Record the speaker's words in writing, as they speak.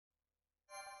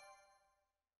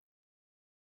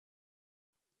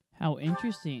How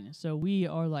interesting. So we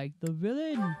are like the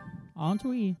villain, aren't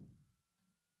we?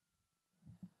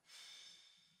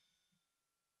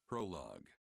 Prologue.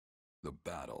 The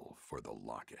battle for the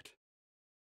locket.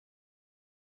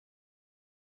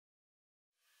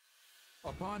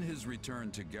 Upon his return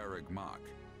to Garreg Mach,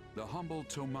 the humble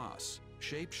Tomas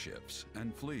shapeshifts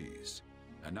and flees,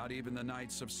 and not even the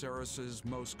Knights of Ceres's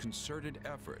most concerted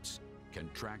efforts can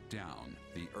track down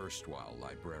the erstwhile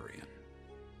librarian.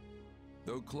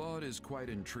 Though Claude is quite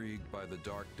intrigued by the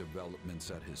dark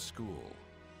developments at his school,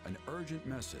 an urgent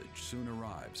message soon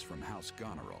arrives from House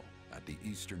Goneril at the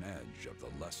eastern edge of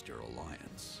the Leicester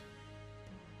Alliance.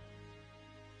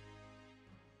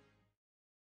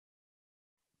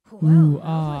 Ooh, Well,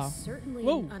 that was certainly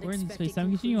whoa, an we're in unexpected Space Time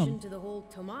conclusion Continuum. to the whole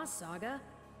Tomas saga.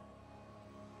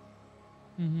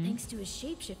 Mm-hmm. Thanks to his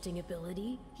shape-shifting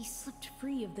ability, he slipped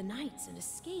free of the Knights and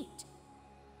escaped.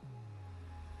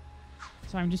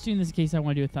 So I'm just doing this in case I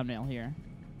want to do a thumbnail here.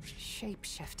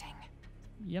 Shape-shifting.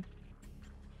 Yep.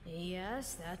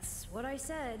 Yes, that's what I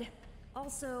said.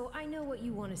 Also, I know what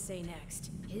you want to say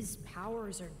next. His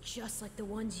powers are just like the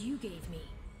ones you gave me.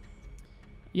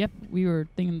 Yep, we were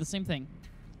thinking the same thing.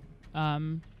 Let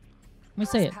me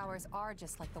say His it. powers are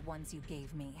just like the ones you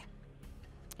gave me.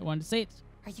 I wanted to say it.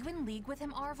 Are you in league with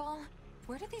him, Arval?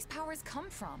 Where did these powers come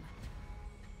from?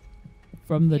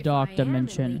 From the If dark I am in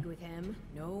dimension. league with him,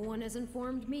 no one has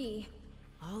informed me.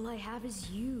 All I have is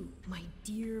you, my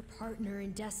dear partner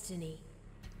in destiny.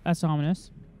 That's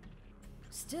ominous.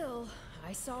 Still,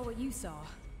 I saw what you saw.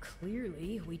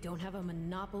 Clearly, we don't have a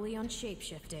monopoly on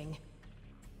shapeshifting.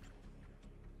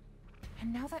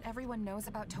 And now that everyone knows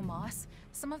about Tomas,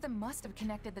 some of them must have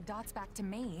connected the dots back to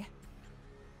me.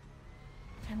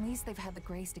 At least they've had the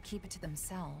grace to keep it to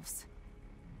themselves.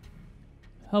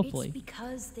 Hopefully. It's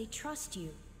because they trust you.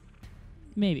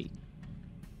 Maybe.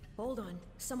 Hold on,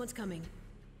 someone's coming.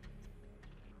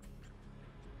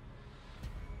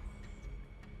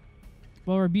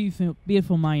 Well, we're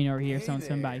beautiful mind over here. Hey Someone's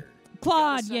coming by. there.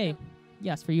 Claude, Got a yay. second?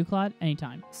 Yes, for you, Claude,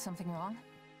 anytime. Something wrong?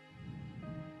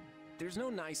 There's no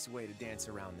nice way to dance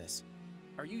around this.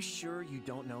 Are you sure you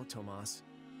don't know Tomas?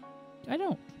 I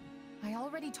don't. I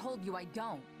already told you I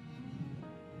don't.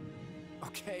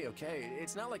 Okay,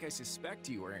 it's not like I suspect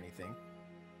you or anything.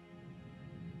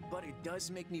 But it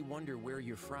does make me wonder where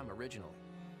you're from originally.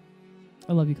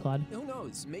 I love you, Claude. Who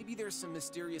knows, maybe there's some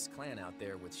mysterious clan out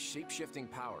there with shape-shifting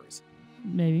powers.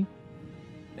 Maybe.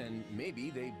 And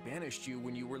maybe they banished you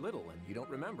when you were little and you don't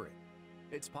remember it.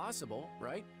 It's possible,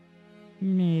 right?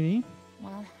 Maybe.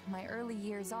 Well, my early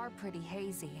years are pretty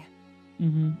hazy.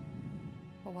 Mm-hmm.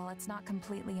 But while it's not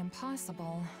completely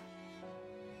impossible...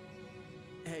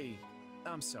 Hey,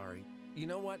 I'm sorry. You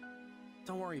know what?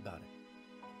 Don't worry about it.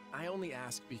 I only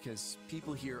ask because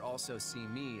people here also see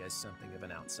me as something of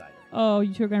an outsider. Oh,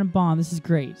 you two are gonna bond. This is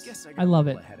great. Guess I I got love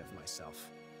a it. little ahead of myself.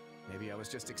 Maybe I was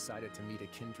just excited to meet a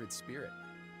kindred spirit.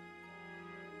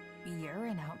 You're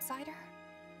an outsider?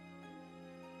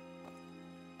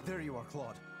 There you are,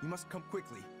 Claude. You must come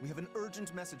quickly. We have an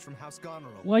urgent message from House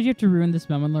Goneril. Why'd you have to ruin this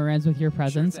moment, Lorenz, with your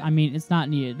presence? thing. I mean, it's not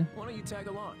needed. Why don't you tag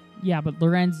along? Yeah, but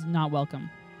Lorenz not welcome.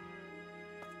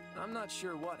 I'm not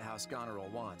sure what House Goneril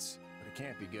wants, but it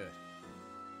can't be good.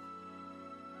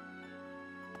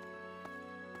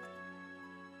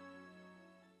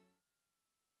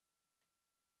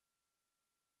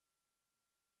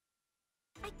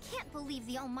 I can't believe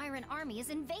the Elmiran army is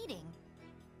invading.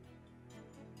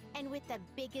 And with the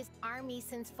biggest army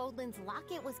since Fodlan's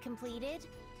locket was completed.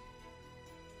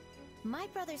 My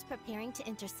brother's preparing to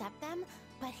intercept them,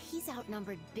 but he's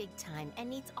outnumbered big time and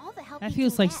needs all the help That he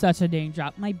feels can like get. such a name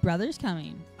drop. My brother's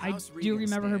coming. House I do Regan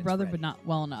remember her stands brother, ready. but not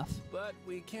well enough. But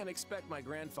we can't expect my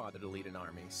grandfather to lead an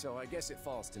army, so I guess it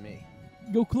falls to me.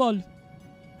 Go, Claude.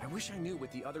 I wish I knew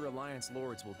what the other Alliance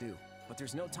lords will do, but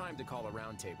there's no time to call a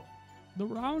round table. The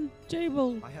round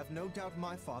table. I have no doubt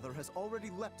my father has already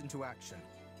leapt into action,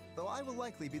 though I will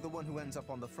likely be the one who ends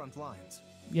up on the front lines.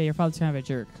 Yeah, your father's kind of a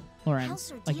jerk, House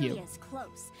Lorenz. Like you. Ordelia is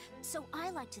close, so I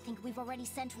like to think we've already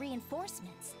sent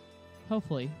reinforcements.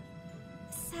 Hopefully.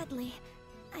 Sadly,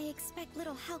 I expect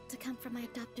little help to come from my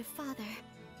adoptive father.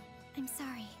 I'm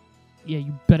sorry. Yeah,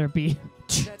 you better be.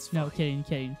 That's No, fine.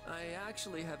 kidding. I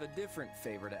actually have a different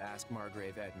favor to ask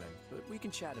Margrave Edmund, but we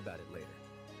can chat about it later.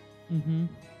 Mm-hmm.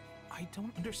 I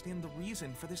don't understand the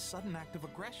reason for this sudden act of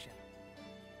aggression.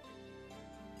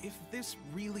 If this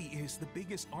really is the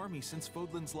biggest army since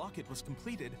Fodlan's locket was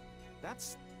completed,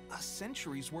 that's a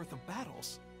century's worth of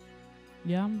battles.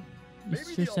 Yeah. Maybe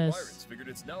It the just says Elmirans figured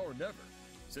it's now or never.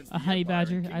 Since a the honey Empire and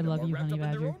badger. I Kingdom love are you, wrapped honey up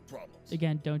in their badger. own problems.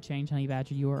 Again, don't change, honey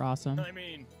badger. You are awesome. I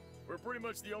mean, we're pretty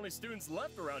much the only students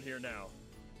left around here now.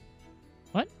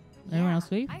 What? Anyone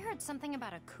else leave? I heard something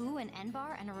about a coup in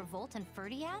Enbar and a revolt in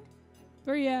Ferdiad.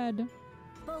 Period.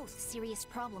 Both serious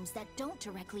problems that don't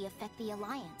directly affect the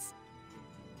Alliance.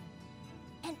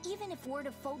 And even if word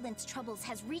of Fodlan's troubles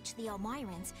has reached the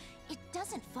Elmyrans, it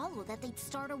doesn't follow that they'd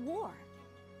start a war.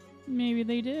 Maybe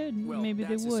they did. Well, Maybe they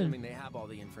that's would. assuming they have all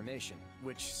the information,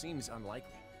 which seems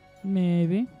unlikely.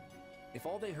 Maybe. If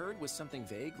all they heard was something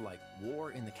vague like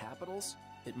war in the capitals,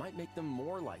 it might make them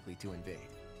more likely to invade.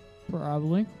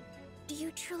 Probably. Do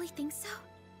you truly think so?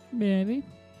 Maybe.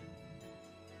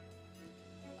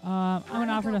 I'm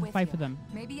gonna offer go to with fight you. for them.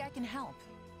 Maybe I can help.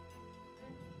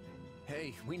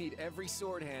 Hey, we need every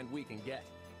sword hand we can get.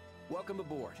 Welcome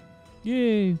aboard.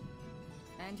 Yay.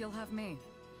 And you'll have me.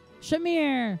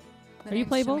 Shamir! The Are you name's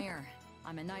playable? Shamir.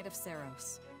 I'm a knight of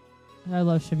Saros. I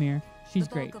love Shamir. She's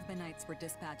the great. bulk of the knights were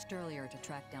dispatched earlier to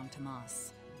track down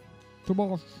Tomas.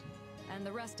 Tomas. And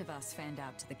the rest of us fanned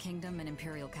out to the kingdom and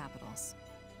imperial capitals.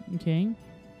 Okay.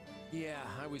 Yeah,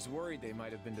 I was worried they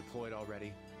might have been deployed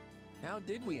already. How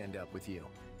did we end up with you?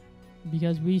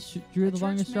 Because we drew the church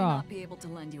longest may straw. not be able to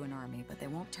lend you an army, but they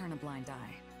won't turn a blind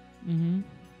eye. Mm-hmm.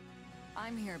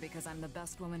 I'm here because I'm the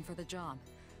best woman for the job.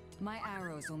 My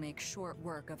arrows will make short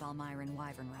work of Elmyran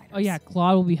wyvern riders. Oh yeah,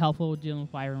 Claude will be helpful with dealing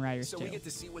with Wyvern Riders So too. we get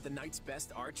to see what the knight's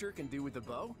best archer can do with the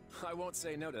bow? I won't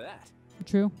say no to that.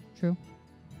 True, true.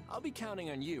 I'll be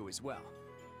counting on you as well.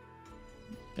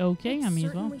 Okay, It I mean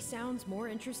as well. certainly sounds more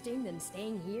interesting than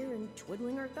staying here and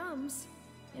twiddling our thumbs.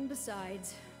 And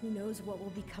besides, who knows what will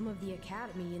become of the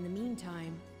academy in the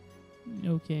meantime.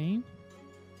 Okay.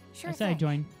 Sure I said I'd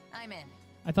join. I'm in.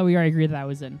 I thought we already agreed that I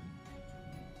was in.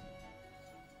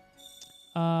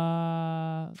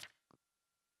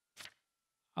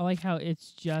 I like how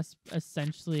it's just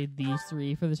essentially these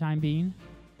three for the time being.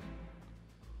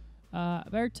 I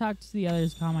better talk to the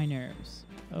others to calm my nerves.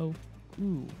 Oh,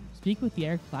 ooh. Speak with the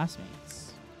other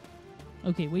classmates.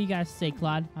 Okay, what do you guys say,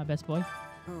 Claude, my best boy?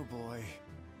 Oh boy.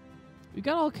 We've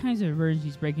got all kinds of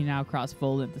emergencies breaking out across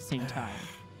Fold at the same time.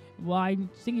 Well, I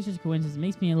think it's just a coincidence. It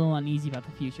makes me a little uneasy about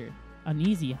the future.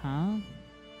 Uneasy, huh?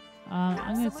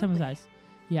 I'm going to summarize.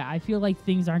 Yeah, I feel like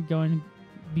things aren't going to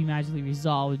be magically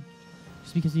resolved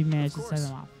just because we managed to set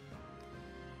them off.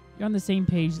 You're on the same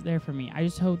page there for me. I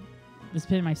just hope this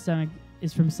pit in my stomach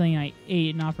is from something I ate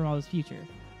and not from all this future.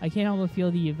 I can't help but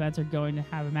feel the events are going to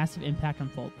have a massive impact on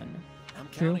Fulton. I'm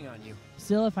counting on you.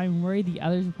 Still, if I'm worried, the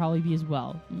others will probably be as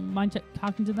well. Mind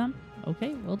talking to them?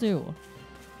 Okay, will do.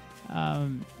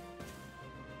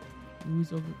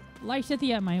 Who's over? Like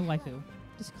Cynthia, my waifu.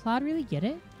 Does Claude really get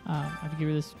it? I have to give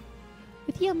her this.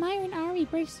 If the Elmyran army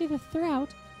breaks through the throat,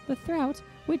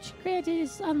 which granted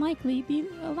is unlikely, the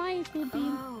alliance will be.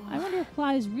 I wonder if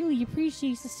Claude really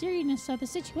appreciates the seriousness of the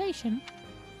situation.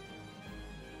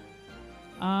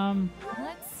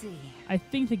 Let's see. I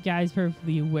think the guy's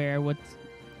perfectly aware what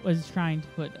was trying to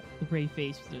put the brave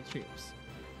face with the troops.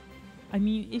 I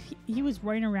mean, if he was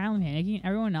running around panicking,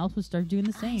 everyone else would start doing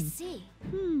the same. I see.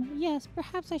 Yes,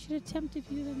 perhaps I should attempt to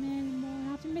view the man in a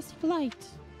more optimistic light.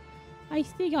 I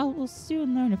think I will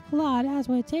soon learn if Claude has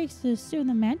what it takes to assume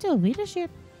the mantle of leadership.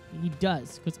 He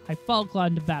does, because I followed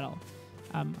Claude into battle.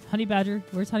 Honey Badger,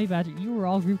 where's Honey Badger? You were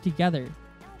all grouped together.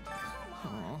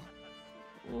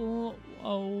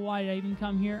 Oh, why did I even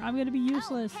come here? I'm gonna be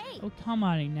useless. hey. Oh, come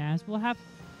on, Ignaz.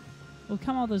 We'll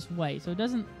come all this way, so it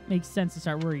doesn't make sense to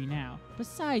start worrying now.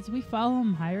 Besides, if we follow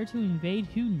him higher to invade,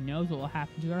 who knows what will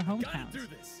happen to our hometowns.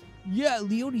 Yeah,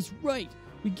 Leone's right.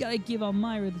 We gotta give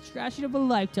Elmyra the trashing of a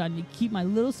lifetime to keep my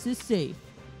little sis safe.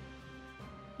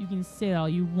 You can say that all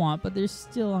you want, but there's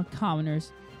still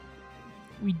commoners.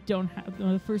 We don't have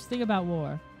the first thing about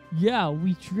war. Yeah,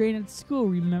 we train at school,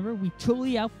 remember? We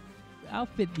totally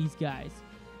outfit these guys.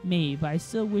 Maybe, but I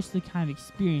still wish the kind of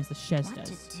experience the Shez What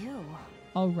does. to do?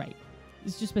 Alright.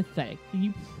 It's just pathetic. Can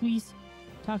you please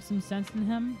talk some sense into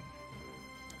him?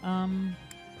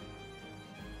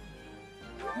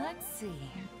 Let's see.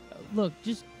 Look,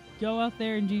 just go out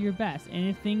there and do your best. And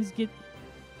if things get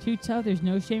too tough, there's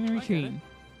no shame in retreating.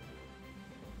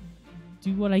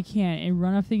 Do what I can and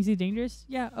run off things that are dangerous?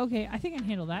 Yeah, okay, I think I can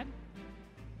handle that.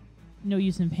 No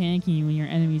use in panicking when your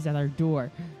enemy's at our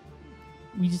door.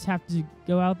 We just have to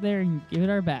go out there and give it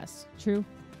our best. True.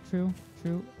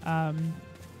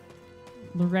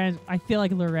 Lorenz, I feel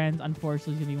like Lorenz,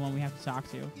 unfortunately, is going to be one we have to talk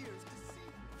to.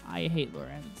 I hate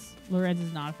Lorenz. Lorenz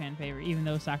is not a fan favorite, even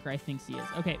though Sakurai thinks he is.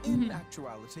 Okay. In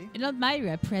actuality, In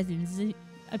Elmyra, presence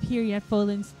appearing at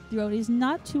Folan's throat is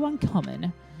not too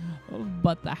uncommon.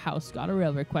 But the House got a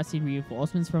rail requesting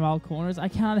reinforcements from all corners. I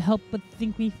cannot help but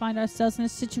think we find ourselves in a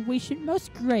situation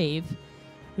most grave.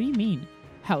 What do you mean?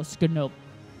 House Ganope.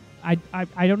 I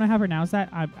don't know how to pronounce that.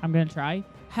 I'm going to try.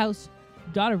 House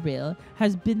Goneril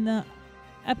has been the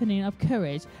epitome of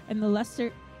courage, and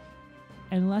Leicester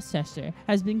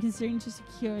has been considering to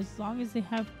secure as long as they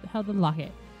have held the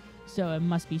locket. So it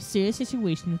must be a serious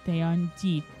situation if they are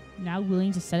indeed now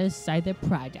willing to set aside their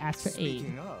pride to ask for aid.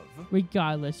 Speaking of,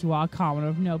 Regardless, you are a commoner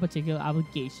of no particular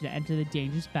obligation to enter the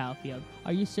dangerous battlefield.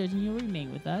 Are you certain you'll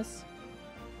remain with us?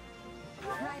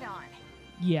 Right on.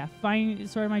 Yeah, fine.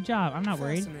 It's sort of my job. I'm not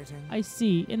worried. I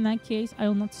see. In that case, I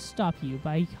will not stop you, but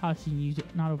I caution you to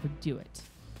not overdo it.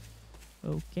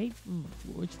 Okay.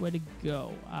 Which way to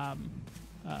go?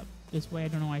 This way. I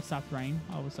don't know why I stopped running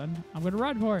all of a sudden. I'm going to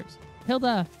run for it.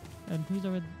 Hilda. And who's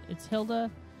over? It's Hilda.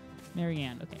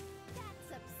 Marianne. Okay.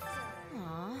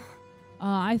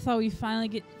 I thought we'd finally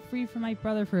get free from my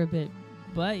brother for a bit,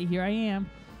 but here I am.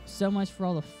 So much for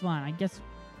all the fun. I guess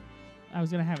I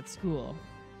was going to have at school.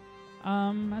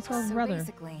 That's our brother.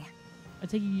 Basically, I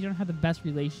take it you don't have the best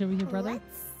relationship with your brother?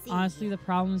 Honestly, the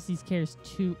problem is he cares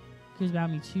about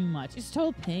me too much. It's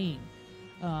total pain.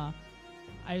 I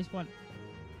just want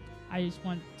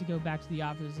to go back to the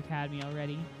Officers Academy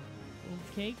already.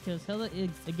 Okay, because Hilda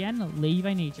is, again, a lady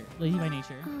by nature. Lady by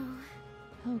nature.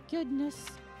 Oh, goodness.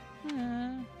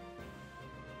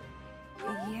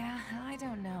 yeah, I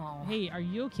don't know. Hey, are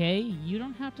you okay? You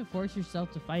don't have to force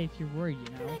yourself to fight if you're worried,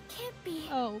 you know? That can't be.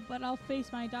 Oh, but I'll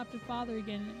face my adopted father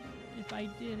again if I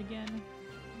did again.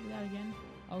 Do that again.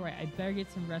 Alright, I better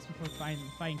get some rest before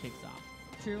fighting kicks off.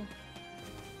 True.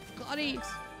 Claudius!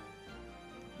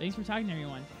 Thanks for talking to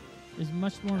everyone. It's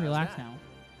much more relaxed now.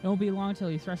 It won't be long until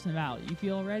we thrust them out. You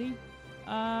feel ready?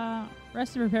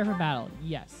 Rest and prepare for battle.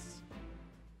 Yes.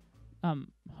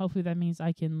 Hopefully that means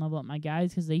I can level up my guys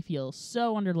because they feel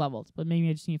so under-leveled. But maybe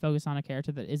I just need to focus on a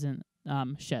character that isn't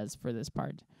Shez for this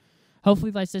part.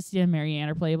 Hopefully Lycicia and Marianne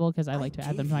are playable because I like to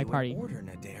add them to my party. Order,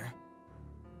 Nadir.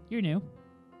 You're new.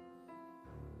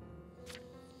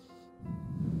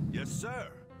 Yes, sir.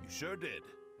 You sure did.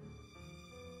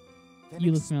 Then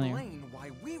You look familiar. explain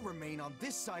why we remain on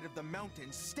this side of the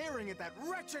mountain staring at that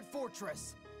wretched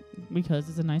fortress. Because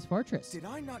it's a nice fortress. Did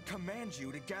I not command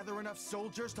you to gather enough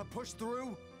soldiers to push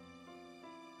through?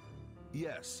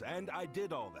 Yes, and I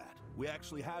did all that. We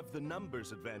actually have the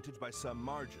numbers advantage by some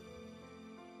margin.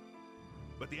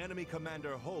 But the enemy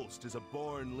commander Holst is a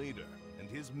born leader, and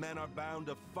his men are bound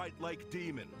to fight like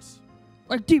demons.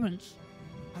 Like demons!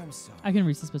 I'm sorry. I can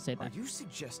read this, but say Are that. you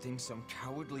suggesting some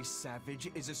cowardly savage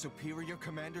is a superior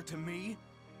commander to me?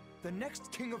 The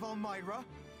next king of Elmyra?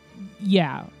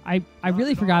 Yeah, I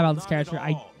really forgot about this character.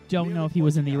 I don't know if he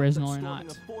was in the original or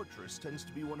not. A fortress tends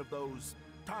to be one of those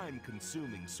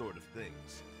time-consuming sort of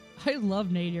things. I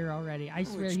love Nadir already. I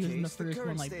swear he was in the first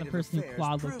one, like the person who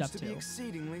Claude looked up to.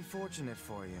 Exceedingly fortunate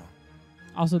for you.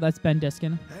 Also, that's Ben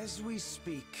Diskin. As we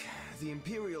speak, the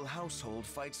Imperial household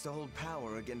fights to hold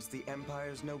power against the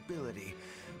Empire's nobility,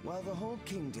 while the whole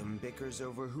kingdom bickers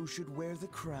over who should wear the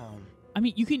crown. I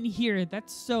mean, you can hear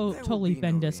that's so totally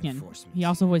Ben Diskin. He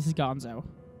also voices Gonzo.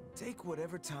 Take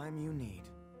whatever time you need.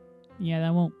 Yeah,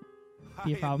 that won't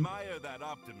be a problem. I admire that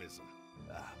optimism.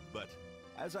 But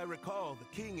as I recall, the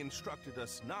king instructed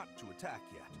us not to attack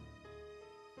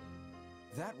yet.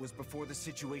 That was before the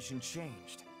situation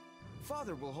changed.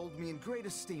 Father will hold me in great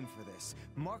esteem for this.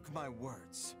 Mark my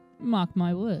words. Mark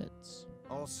my words.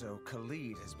 Also,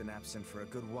 Khalid has been absent for a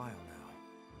good while now.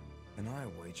 And I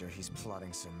wager he's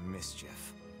plotting some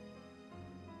mischief.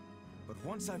 But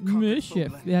once I've conquered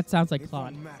Mischief. Foblet, That sounds like it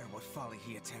Claude. won't matter what folly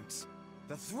he attempts.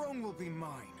 The throne will be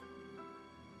mine.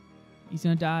 He's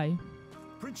gonna die.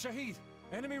 Prince Shahid,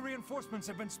 enemy reinforcements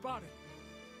have been spotted.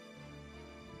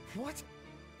 What?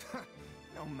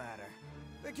 No matter.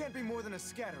 There can't be more than a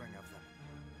scattering of them.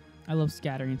 I love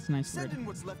scattering. It's a nice Send word. in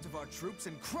what's left of our troops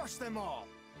and crush them all.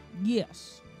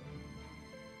 Yes.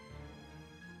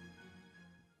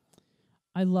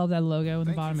 I love that logo in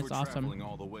the bottom. It's awesome. Traveling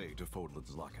all the way to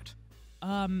Fodlan's Locket.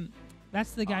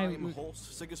 That's the guy. I'm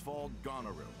Holst Sigisvald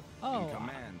Goneril, in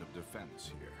command of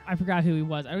defense here. I forgot who he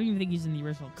was. I don't even think he's in the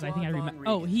original because I think I remember.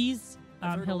 Oh, he's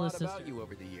I've heard a Hilda's lot sister. about you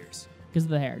over the years. Because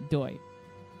of the hair, Doi.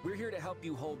 We're here to help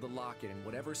you hold the locket in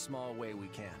whatever small way we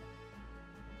can.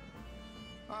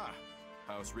 Ah,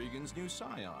 House Regan's new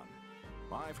scion.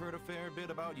 I've heard a fair bit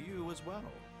about you as well.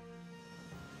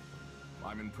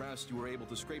 I'm impressed you were able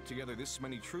to scrape together this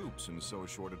many troops in so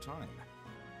short a time.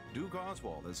 Duke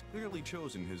Oswald has clearly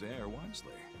chosen his heir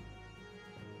wisely.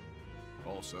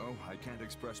 Also, I can't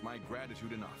express my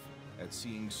gratitude enough at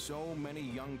seeing so many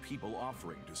young people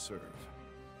offering to serve.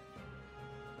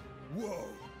 Whoa!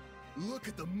 Look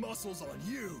at the muscles on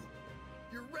you!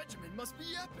 Your regiment must be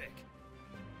epic!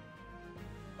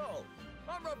 Oh,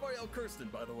 I'm Raphael Kirsten,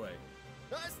 by the way.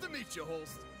 Nice to meet you,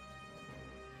 Holst.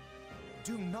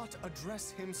 Do not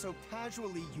address him so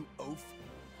casually, you oaf.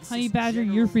 Honey Badger,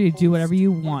 you're free to do whatever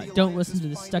you want. Don't listen to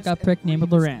this stuck-up prick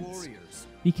named Lorenz.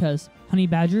 Because Honey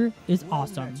Badger is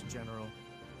awesome. General.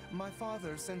 My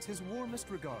father sends his warmest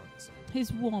regards.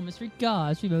 His warmest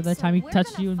regards. Remember that time he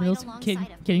touched you in middle school?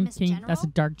 Kidding. That's a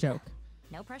dark joke.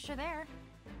 No pressure there.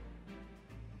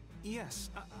 Yes,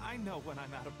 I know when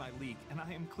I'm out of my league, and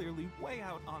I am clearly way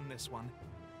out on this one.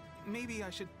 Maybe I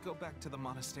should go back to the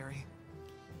monastery.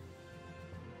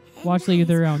 Watch League of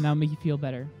Their Own. That'll make you feel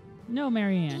better. No,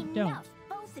 Marianne, don't. Enough,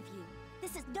 both of you.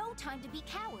 This is no time to be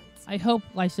cowards. I hope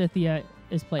Lysithea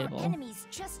is playable. Our enemy's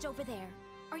just over there.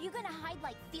 Are you gonna hide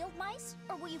like field mice,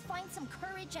 or will you find some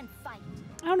courage and fight?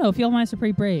 I don't know. Field mice are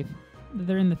pretty brave.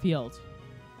 They're in the field.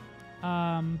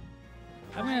 I'm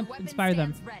gonna inspire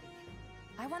them. Ready.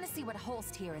 I want to see what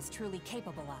Holst here is truly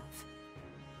capable of.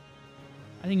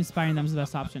 I think inspiring them is the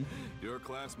best option. Your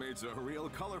classmates are a real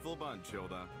colorful bunch,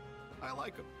 Hilda. I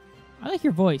like them. I like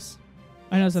your voice.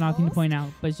 I know it's an odd thing to point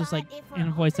out, but it's just like, and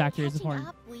a voice actor is important.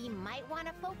 We might want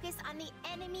to focus on the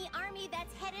enemy army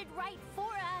that's headed right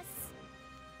for us.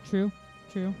 True.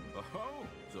 Oh,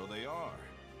 so they are.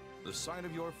 The sight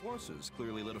of your forces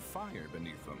clearly lit a fire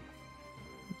beneath them.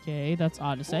 Okay, that's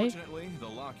odd to say. Fortunately, the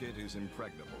locket is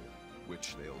impregnable,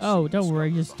 which they'll Oh, don't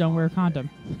worry, just don't wear a condom.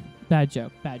 Bad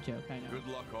joke, I know. Good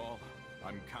luck, all.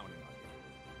 I'm counting on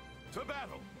you. To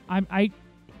battle! I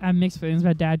have mixed feelings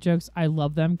about dad jokes. I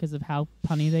love them because of how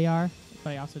punny they are,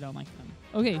 but I also don't like them.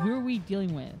 Okay, who are we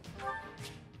dealing with?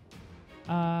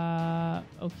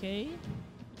 Okay.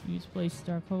 Use place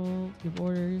Darkhold. Give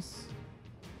orders.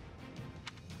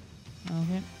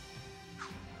 Okay.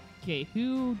 Okay,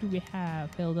 who do we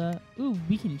have, Hilda? Ooh,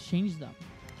 we can change them.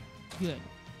 Good.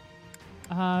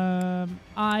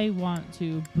 I want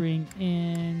to bring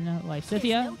in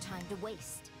Lysithea. No time to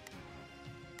waste.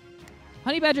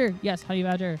 Honey Badger! Yes, Honey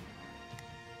Badger.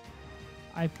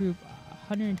 I approve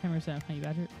 110% of Honey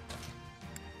Badger.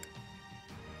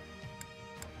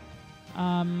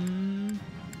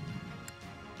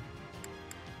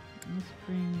 Let's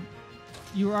bring...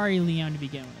 You were already Leon to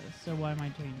begin with, so why am I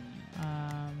changing you?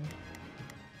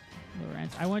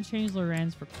 Lorenz. I want to change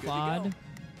Lorenz for Claude.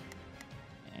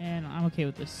 And I'm okay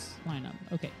with this lineup.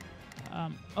 Okay.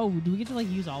 Oh, do we get to, like,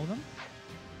 use all of them?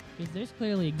 Because there's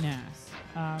clearly Ignace.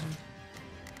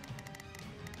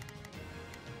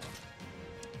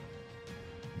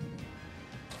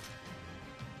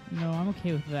 No, I'm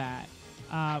okay with that.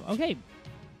 Okay.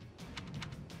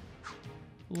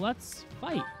 Let's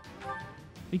fight.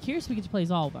 Be curious if we get to play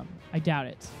as all of them. I doubt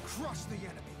it. Crush the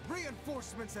enemy.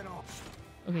 Reinforcements and all.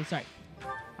 Okay, sorry.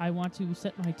 I want to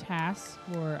set my tasks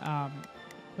for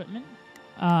equipment.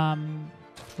 Now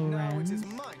it is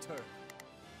my turn.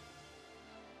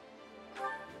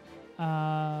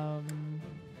 I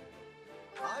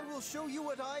will show you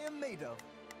what I am made of.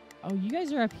 Oh, you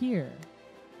guys are up here.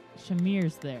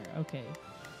 Shamir's there. Okay.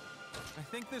 I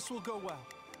think this will go well.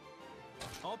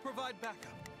 I'll provide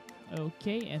backup.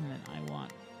 Okay, and then I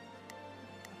want...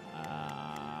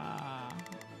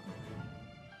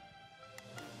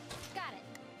 Got it.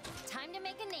 Time to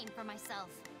make a name for myself.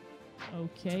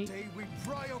 Okay. Today we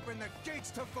pry open the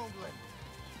gates to Fodlan.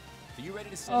 Are you ready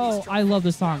to send Oh, I love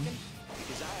this song.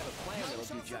 Because I have a plan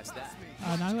that'll do just that.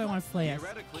 Now who do I want to play as?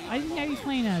 I didn't have you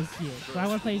playing as you, so I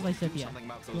want to play as Lysithea,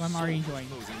 who I'm already enjoying.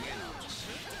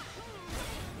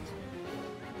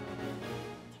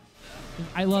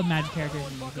 I love magic characters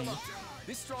in these games.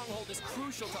 This stronghold is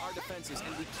crucial to our defenses,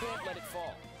 and we can't let it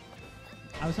fall.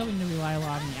 I was hoping to rely a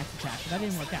lot on the X attack, but that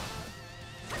didn't work out.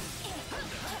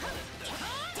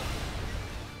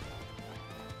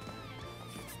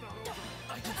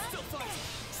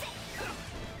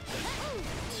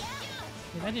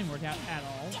 Okay, that didn't work out at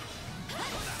all.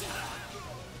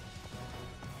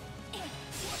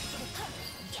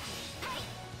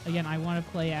 Again, I want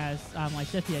to play as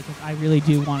Lysithea because I really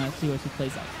do want to see what she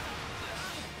plays like.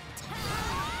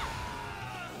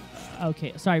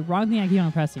 Okay, sorry, wrong thing I keep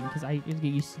on pressing because I need to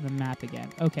get used to the map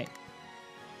again. Okay.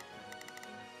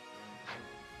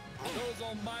 Those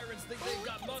old Myrans think they've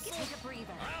got muscle.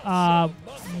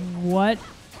 What?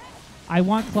 I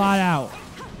want Claude out.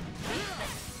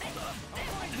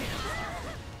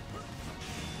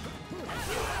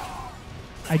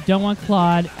 I don't want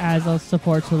Claude as a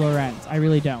support to Lorenz. I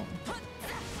really don't.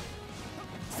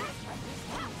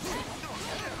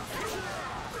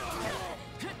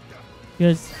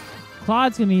 Because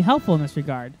Claude's going to be helpful in this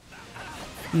regard.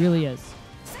 He really is.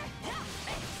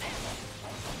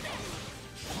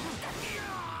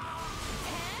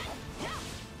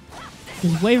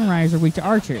 Because Waven Riders are weak to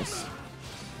archers.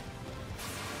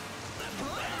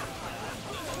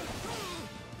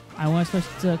 I want to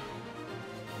switch to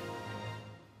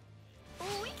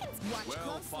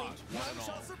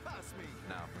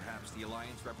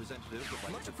representative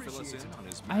would like to fill us in on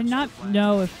his I did not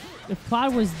know if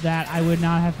Claude was that, I would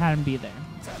not have had him be there.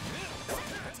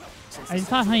 I just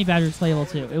thought Honey Badger was playable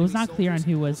too. It was not clear on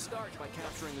who was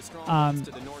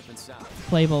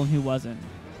playable and who wasn't.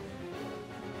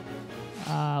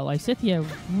 Lysithea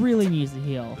really needs to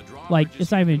heal. Like,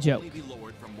 it's not even a joke.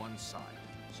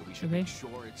 So we should make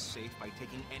sure it's safe by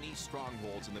taking any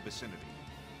strongholds in the vicinity.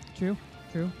 True.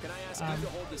 Can I ask you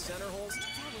to hold the center holes?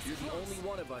 You're the only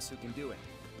one of us who can do it.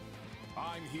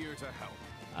 I'm here to help.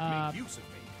 Make use of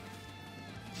me.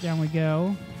 Down we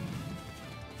go.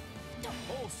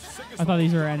 I thought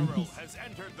these were enemies.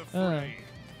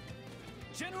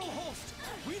 General Holst,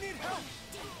 we need help.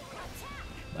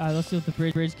 Let's deal with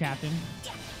the bridge captain.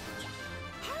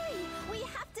 Hurry! We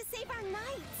have to save our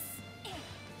knights.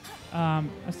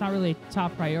 That's not really a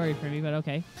top priority for me, but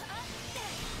okay.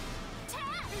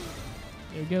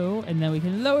 There we go, and then we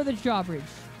can lower the drawbridge.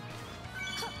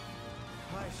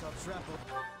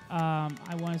 I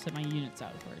want to set my units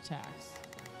out for attacks.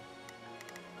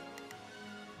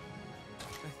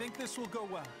 I think this will go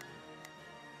well.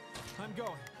 I'm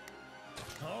going.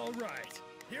 All right,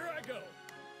 here I go.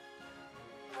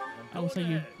 I will say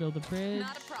you build a bridge.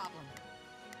 Not a problem.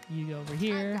 You go over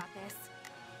here. I've got this.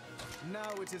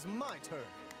 Now it is my turn.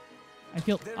 I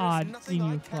feel odd seeing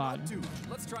you with Claude.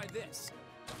 Let's try this.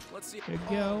 Let's see. There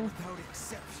we go.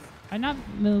 I not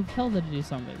Hilda to do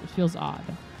something, which feels odd.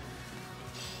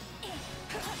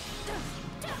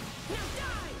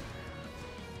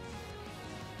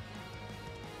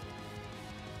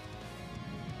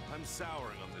 I'm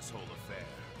souring on this whole affair,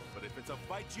 but if it's a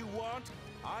fight you want,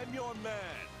 I'm your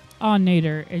man. Oh,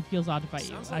 Nader, it feels odd to fight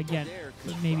you. Like Again,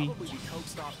 could maybe. probably be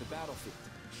coaxed off the battlefield.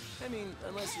 I mean,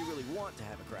 unless you really want to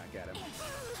have a crack at him.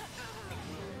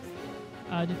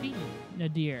 Defeat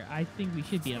Nadir. I think we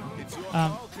should beat him. It's your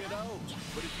call, kiddo.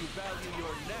 But if you value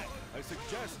your neck, I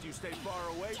suggest you stay far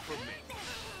away from me.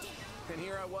 And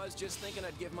here I was just thinking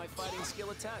I'd give my fighting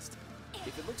skill a test.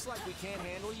 If it looks like we can't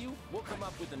handle you, we'll come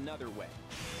up with another way.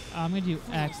 I'm gonna do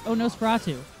X. Oh,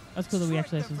 Nosferatu. That's cool that we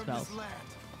actually have some spells.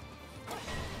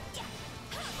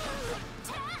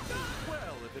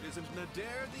 Well, if it isn't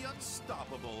Nadir the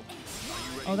Unstoppable.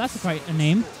 Oh, that's quite a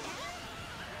name.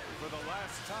 For the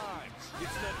last time,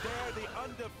 it's Nadir the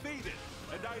Undefeated,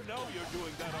 and I know you're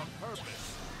doing that on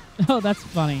purpose. Oh, that's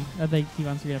funny that they keep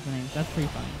on screwing up the names. That's pretty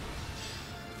funny.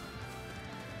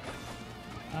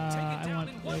 I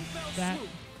want that.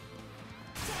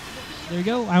 There we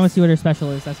go. I want to see what her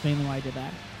special is. That's mainly why I did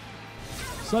that.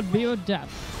 Sunbeam of Death.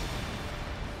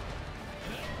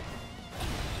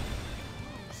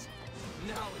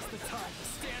 Now is the time to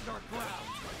stand our ground.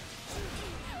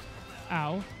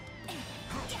 Ow.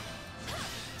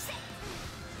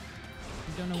 I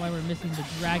don't know why we're missing the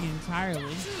dragon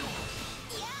entirely.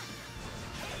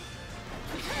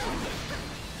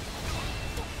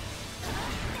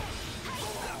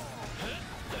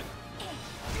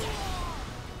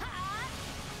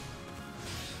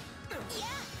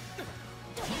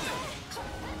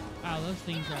 Wow, those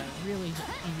things are really easy to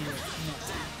miss.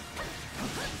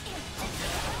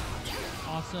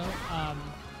 Also,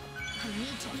 We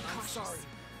need to be cautious. Sorry.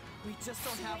 We just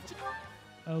don't have.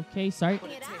 Okay, sorry.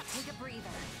 Take a breather.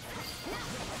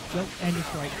 Go and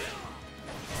destroy.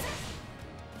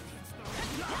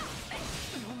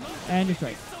 And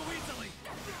destroy.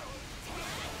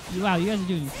 Wow, you guys are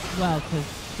doing well because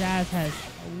Jazz has a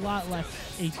lot less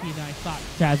HP than I thought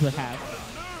Jazz would have.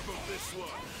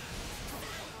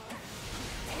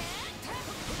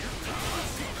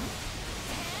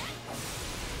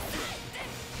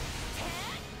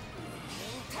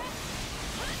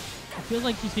 It feels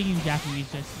like she's speaking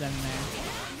Japanese just then and there.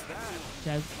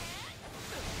 Jazz.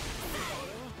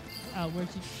 Oh, where'd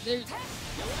she? There's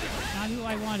not who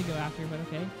I want to go after, but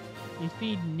okay. You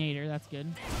feed Nader, that's good.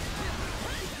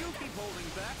 If you keep holding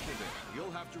back to this,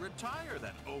 you'll have to retire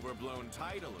that overblown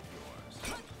title of yours.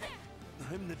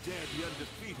 I'm Nadir the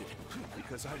Undefeated,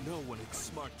 because I know when it's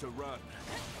smart to run.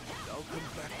 I'll come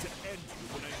back to end you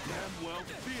when I damn well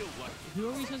feel like it. Who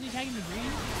are we supposed to be tagging? The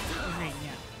green? The green,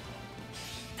 yeah.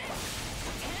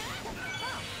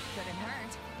 Couldn't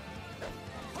hurt.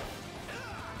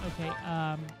 Okay,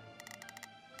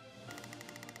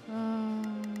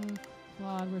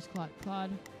 Claude, where's Claude?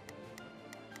 Claude.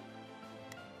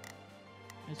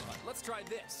 There's Claude. Let's try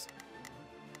this.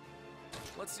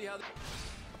 Let's see how.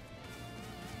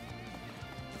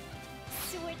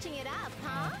 Switching it up,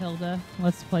 huh? Hilda.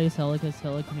 Let's play as Hilda because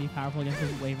Hilda can be powerful against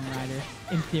this Wyvern Rider,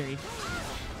 in theory.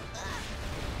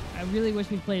 I really wish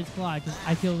we played as Claude because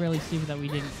I feel really stupid that we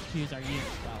didn't choose our unit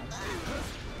spell.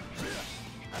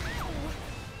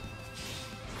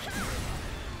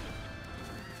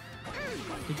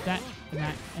 It's that, and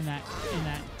that, and that, and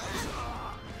that.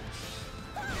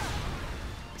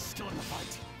 Still in the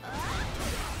fight.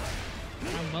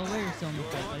 I'm well aware you're still in the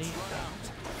fight, buddy.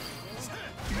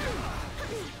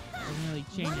 Doesn't really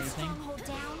change One anything. stronghold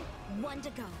down, one to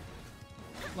go.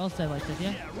 Well said, like this,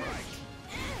 yeah. Yeah, right.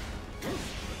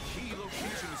 Key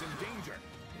location is in danger.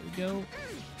 There we go.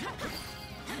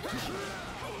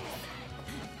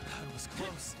 That was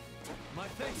close. My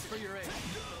thanks for your aid.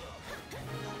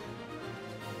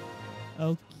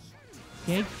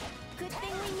 Okay. Good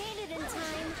thing we made it in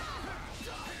time.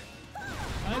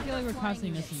 I feel like we're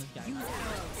constantly missing this guy.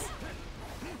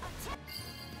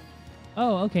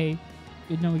 Oh, okay.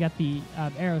 Good, no, we got the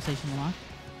arrow station unlocked.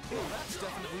 Well, that's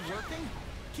definitely working.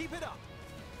 Keep it up.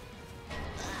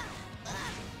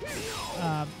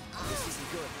 This isn't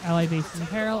good. Ally base in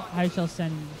peril. I shall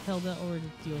send Hilda over to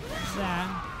deal with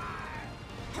that.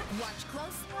 Watch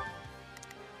close.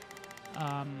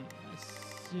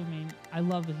 Assuming I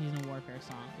love the Season of Warfare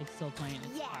song. It's still playing.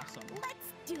 It's Yeah, awesome.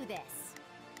 let's do this.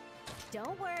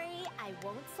 Don't worry, I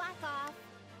won't slack off.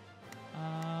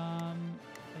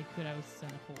 If I could, I would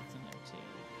send Holtz in there too.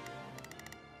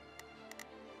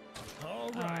 All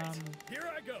right, here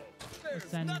I go. There's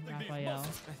Send nothing these Raphael.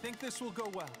 muscles. I think this will go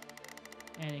well.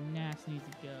 And Ignace needs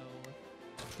to go.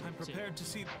 I'm prepared to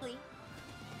see.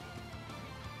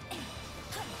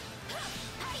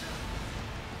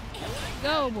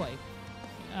 Go, boy.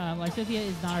 Lysithea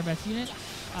is not our best unit.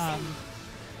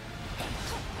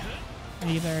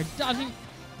 Either dodging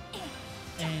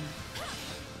and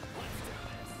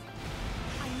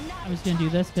I'm just gonna do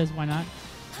this because why not?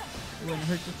 It wouldn't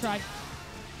hurt to try.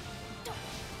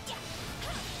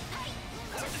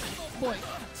 Boy,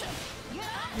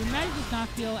 your magic does not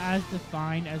feel as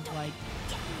defined as like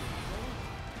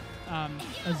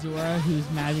Azura, whose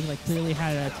magic like clearly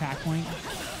had an attack point.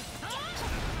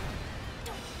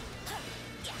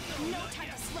 No time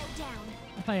to slow down.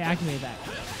 I thought I activated that.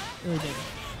 Really did.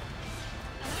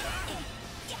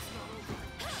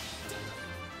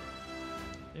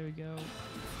 There we go.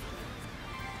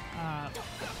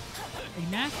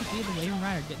 Ignace to be the Waving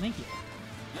Rider. Good, thank you.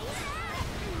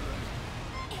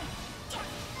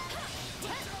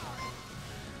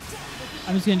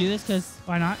 I'm just gonna do this because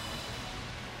why not?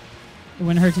 It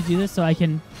wouldn't hurt to do this so I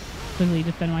can quickly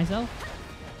defend myself.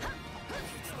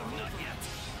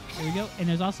 There we go. And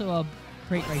there's also a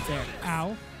crate right there.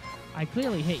 Ow. I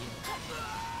clearly hit you.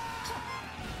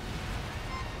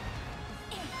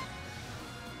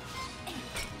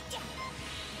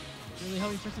 Really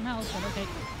hoping for some health, but okay.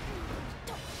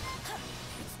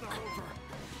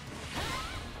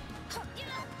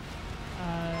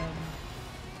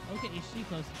 Okay, she's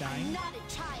close to dying. Not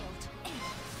a child.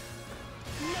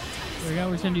 There we go,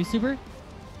 we're just gonna do super.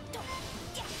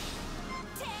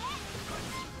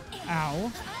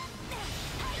 Ow.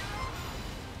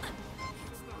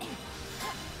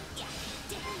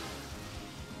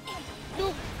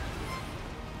 Nope.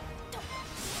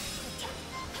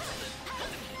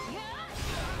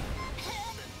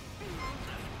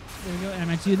 There we go, and I'm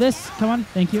gonna do this. Come on,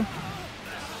 thank you.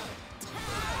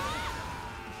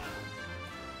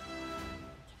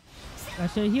 That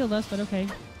should have healed us, but okay.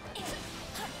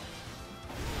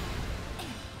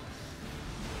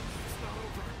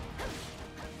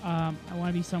 I want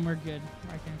to be somewhere good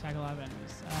where I can attack a lot of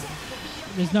enemies.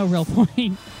 There's no real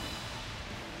point.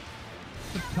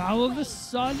 The power of the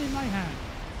sun in my hand.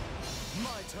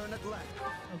 My turn at left.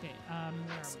 Okay,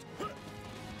 where are we?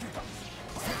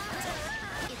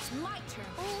 It's my turn.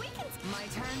 We can. My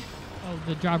turn. Oh,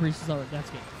 the drawbridge is over. That's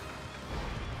good.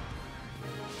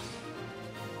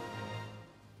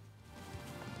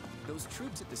 Those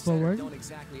troops at the Forward. center don't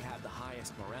exactly have the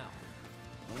highest morale.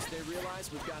 Once they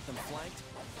realize we've got them flanked.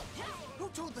 Who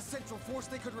told the Central Force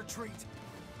they could retreat?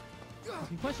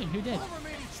 Good question. Who did? All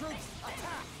remaining troops,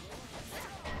 attack!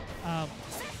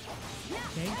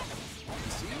 Okay.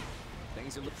 See?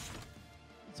 Things are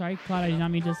Sorry, Claude. I did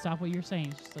not mean to stop what you're saying.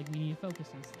 It's just like we need to focus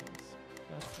on things.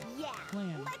 That's the Yeah.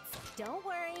 plan. Don't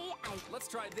worry. Let's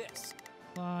try this.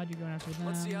 Claude, you're going after them.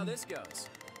 Let's see how this goes.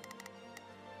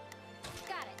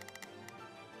 Got it.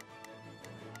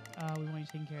 We want you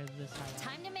taking care of this highlight.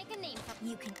 Time to make a name for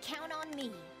you. Can count on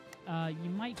me. You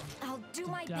might I'll do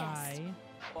my die.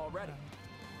 best. Already.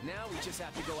 Now we just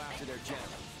have to go after their general.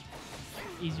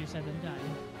 Easier said than done.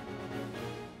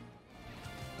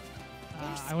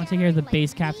 I want to take care of the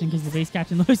base captain because the base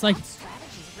captain looks like it's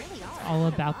all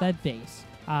about that base.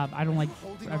 I don't like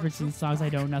referencing songs I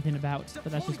know nothing about,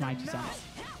 but that's just my 2 cents.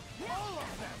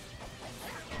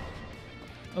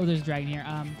 Oh, there's a dragon here.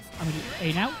 I'm gonna do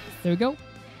A now. There we go.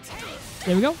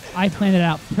 There we go. I planned it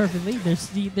out perfectly.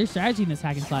 There's strategy in this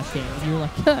hack and slash game. And you're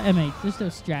like, MH, there's no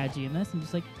strategy in this. I'm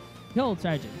just like, behold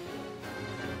strategy.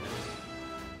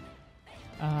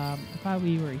 I thought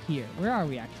we were here. Where are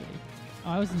we actually?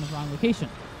 Oh, I was in the wrong location.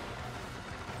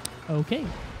 Okay,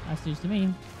 that's news to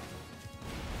me.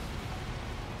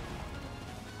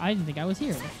 I didn't think I was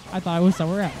here. I thought I was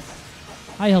somewhere else.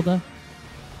 Hi, Hilda.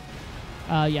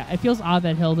 Yeah, it feels odd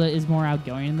that Hilda is more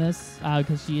outgoing in this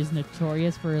because she is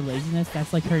notorious for her laziness.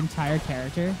 That's like her entire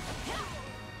character.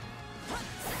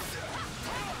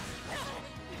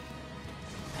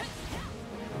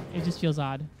 It just feels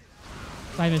odd.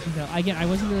 Side mission fail. Again, I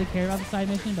wasn't really caring about the side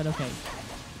mission, but okay.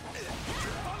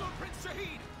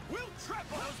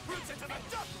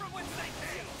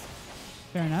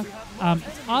 Fair enough.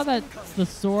 It's odd that the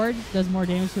sword does more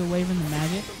damage to a wave than the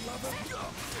magic.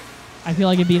 I feel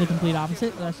like it'd be the complete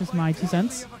opposite. That's just my 2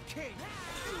 cents.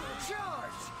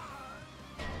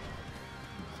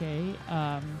 Okay.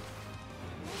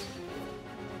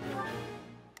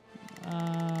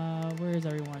 Where is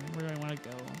everyone? Where do I want to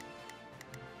go?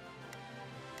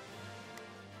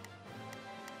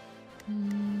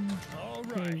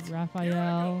 Okay,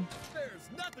 Raphael. There's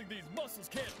nothing these muscles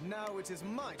can't. Now it is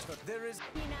my turn. There is.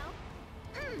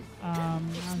 How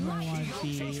do I want to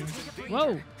be?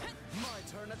 Whoa! My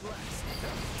turn at last.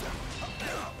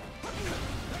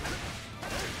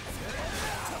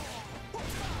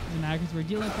 Doesn't matter because we're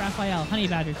dealing with Raphael. Honey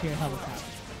Badger's here to help us out.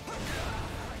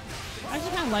 I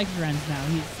actually kind of like Lorenz now.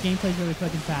 His gameplay's really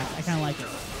quick and fast. I kind of like it.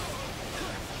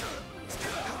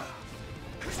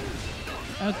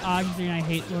 That was odd considering I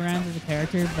hate Lorenz as a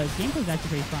character, but his gameplay's actually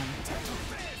pretty fun.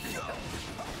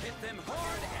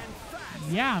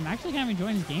 Yeah, I'm actually kind of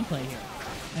enjoying his gameplay here.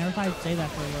 I never thought I'd say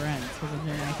that for Lorenz, because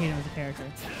I hate him as a character.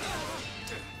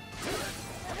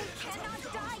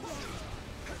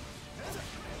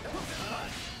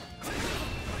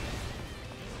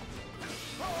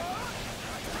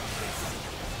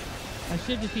 I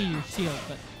should defeat your shield,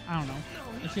 but I don't know.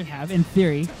 I should have, in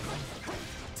theory.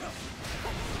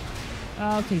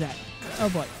 I'll take that. Oh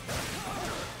boy.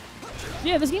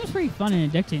 Yeah, this game is pretty fun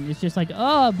and addicting. It's just like,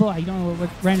 oh boy, you don't know what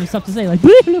random stuff to say. Like,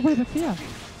 yeah.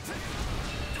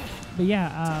 But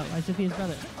yeah, I Sophia's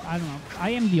brother. I don't know.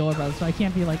 I am the older brother, so I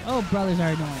can't be like, oh, brothers are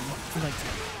annoying. It's like,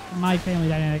 my family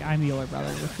dynamic, I'm the older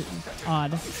brother, which is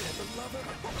odd.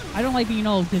 I don't like being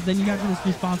old, because then you have this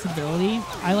responsibility.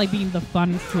 I like being the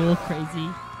fun, cool, crazy,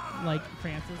 like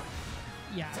Francis.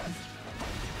 Yeah.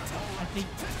 I think,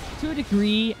 to a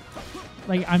degree,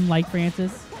 like, I'm like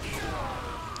Francis.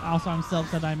 Also, I'm so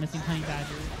upset that I'm missing Honey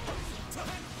Badger.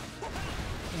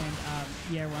 And,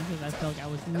 yeah, one because I felt like I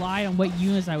was lying on what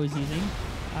units I was using.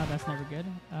 That's never good.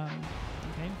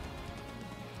 Okay.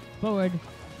 Forward.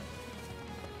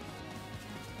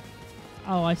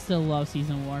 Oh, I still love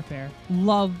Season Warfare.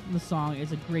 Love the song.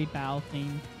 It's a great battle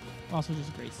theme. Also, just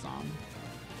a great song.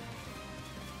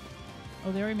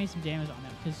 Oh, they already made some damage on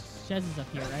him because Shez is up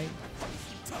here, right?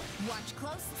 Watch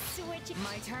close. Switch.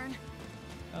 My turn.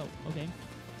 Oh, okay.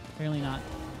 Apparently not.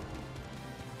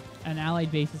 An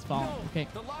allied base is fallen. No, okay.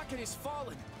 The locket is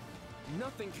fallen.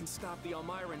 Nothing can stop the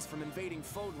Elmirans from invading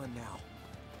Fodlan now.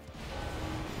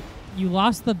 You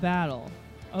lost the battle.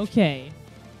 Okay.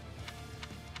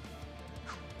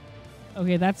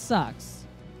 Okay, that sucks.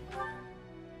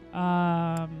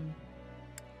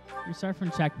 Restart from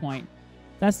checkpoint.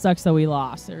 That sucks that we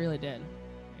lost. It really did.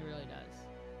 It really does.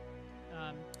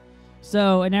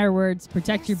 So, in other words,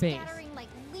 protect your base.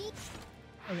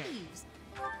 Okay.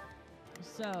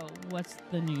 So, what's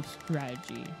the new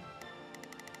strategy?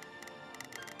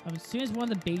 As soon as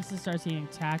one of the bases starts getting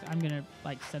attacked, I'm gonna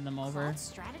like send them over.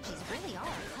 Strategies really are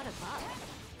a cut above.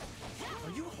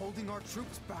 Are you holding our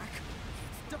troops back?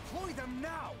 Deploy them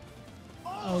now.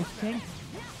 Okay.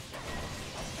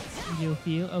 You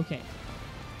feel okay.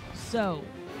 So,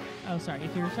 oh sorry.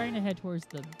 If you're starting to head towards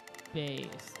the base,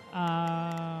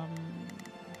 I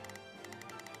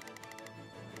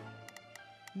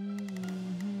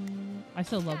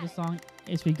still love this song.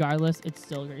 It's regardless. It's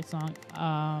still a great song.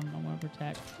 I want to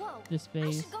protect this base.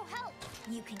 I should go help.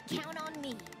 You can count on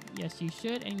me. Yes, you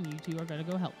should, and you two are gonna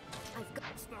go help.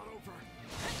 It's not over.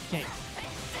 Okay.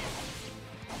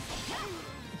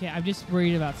 Okay, I'm just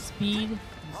worried about speed and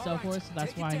so forth, so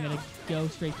that's why I'm gonna go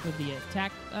straight for the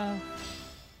attack.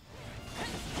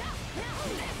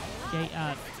 Okay,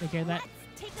 take care of that.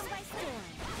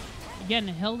 Again,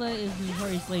 Hilda is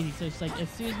notorious lazy, so it's like as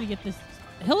soon as we get this,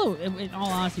 Hilda, in all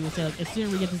honesty, would say like as soon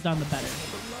as we get this done, the better.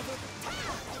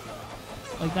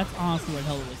 Like that's honestly what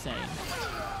Hilda was saying.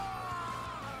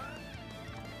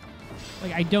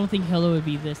 Like I don't think Hilda would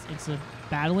be this into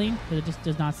battling, but it just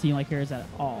does not seem like hers at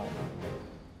all.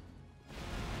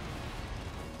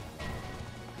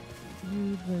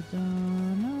 Through the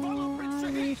dawn, oh,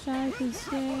 I wish I could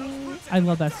stay. I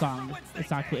love that song. It's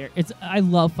not clear. I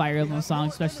love Fire Emblem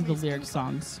songs, especially the lyric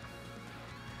songs,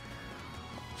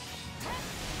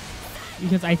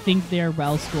 because I think they're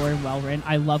well scored and well written.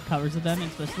 I love covers of them,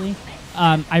 especially.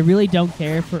 I really don't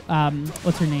care for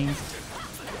what's her name.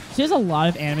 She has a lot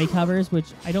of anime covers, which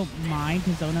I don't mind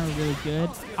because some of them are really good.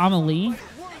 Amelie,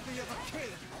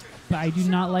 but I do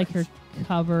not like her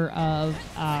cover of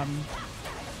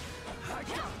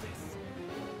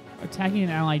attacking an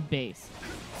allied base.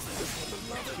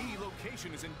 Key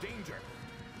location is in danger.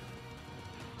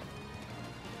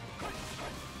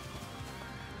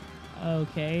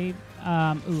 Okay.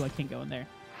 Ooh, I can't go in there.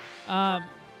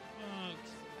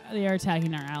 They are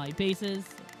attacking our allied bases.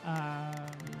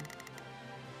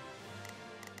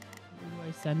 Who do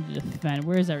I send to defend?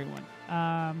 Where is everyone?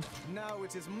 Now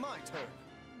it is my turn.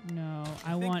 No,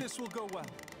 I think want this will go well.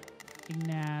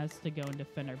 Ignaz to go and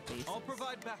defend our bases. I'll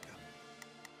provide backup.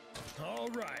 All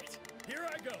right, here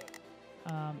I go.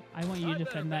 I want you to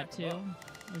defend that too.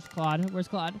 Where's Claude? Where's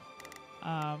Claude?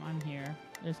 I'm here.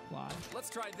 There's Claude. Let's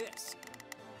try this.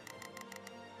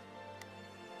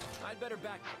 I'd better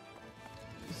back.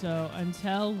 So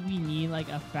until we need like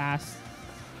a fast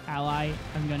ally,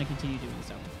 I'm going to continue doing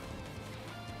so.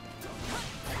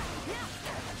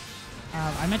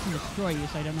 I meant to destroy you,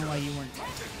 so I don't know why you weren't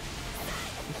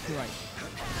destroyed.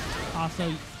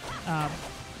 Also,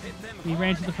 we ran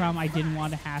into the problem I didn't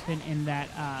want to happen in that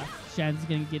Shen's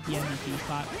going to get the MVP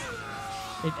spot,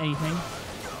 if anything.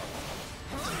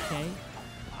 Okay.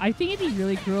 I think it'd be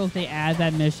really cool if they add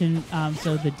that mission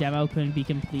so the demo couldn't be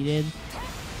completed.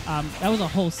 That was a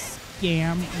whole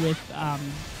scam with, I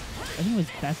think it was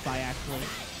Best Buy, actually.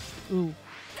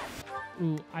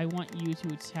 Ooh, I want you to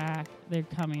attack. They're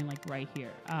coming, like, right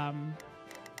here.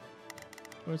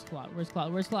 Where's Claude? Where's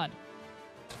Claude? Where's Claude?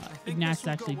 Ignat's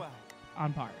actually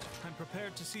on par. I'm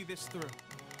prepared to see this through.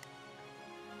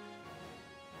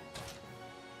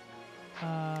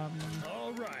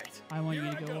 All right. I want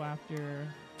you to go after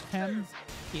him.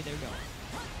 Okay, there we go.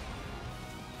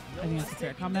 I think that's a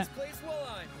fair comment.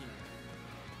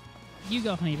 You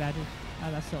go, Honey Badger.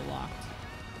 Oh, that's still locked.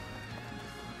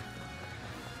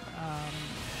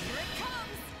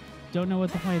 Don't know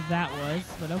what the point of that was,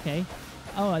 but okay.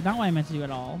 Oh, not what I meant to do at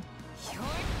all.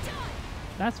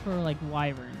 That's for like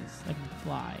wyverns that can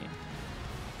fly.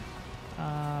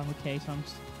 Okay, so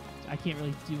I can't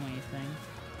really do anything.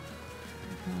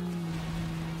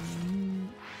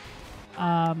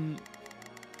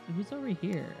 Who's over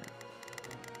here?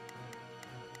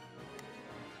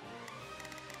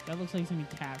 That looks like he's gonna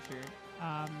be captured.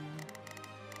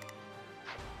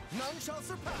 None shall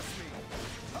surpass me.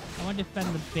 I want to defend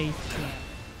the base camp.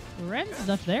 Lorenz is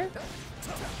up there?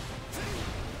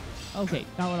 Okay,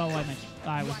 not what all I mentioned.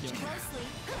 I was doing.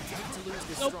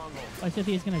 Nope. I still think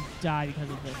he's gonna die because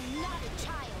of this. I'm not a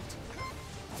child.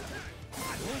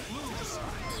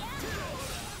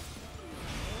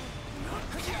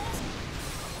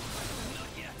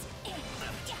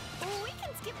 We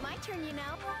can skip my turn, you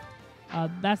know.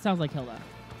 That sounds like Hilda.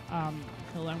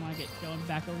 Hilda, I want to get going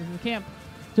back over to the camp.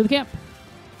 To the camp!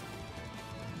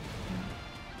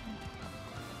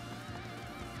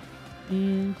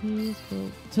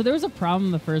 So there was a problem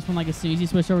in the first one, like as soon as you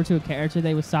switch over to a character,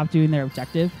 they would stop doing their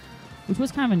objective, which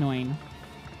was kind of annoying.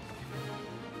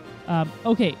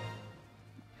 Okay.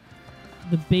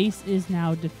 The base is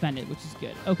now defended, which is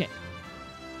good. Okay.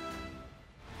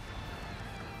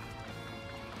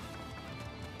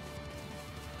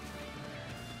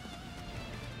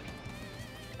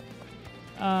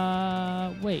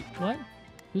 Wait, what?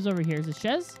 Who's over here? Is it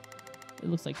Shez? It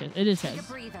looks like Shez. It is Shez. Take a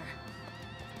breather.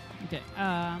 Okay,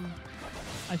 I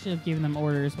should have given them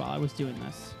orders while I was doing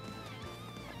this.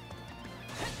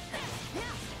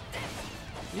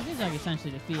 These guys are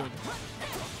essentially defeated.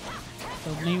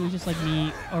 So maybe it was just like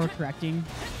me overcorrecting.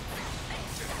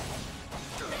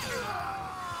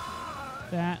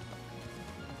 That.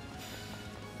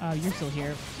 You're still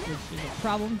here, which is a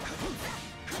problem.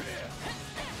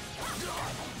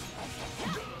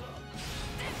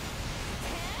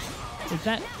 Take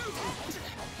that.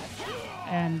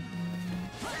 And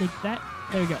take that.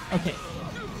 There we go. Okay.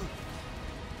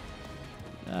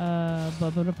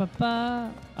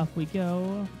 Up we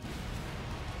go.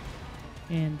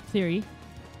 In theory.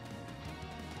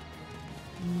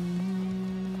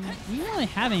 We don't really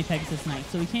have any Pegasus Knights,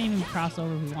 so we can't even cross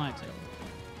over if we wanted to.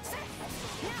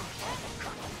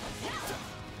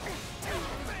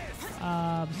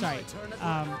 Sorry.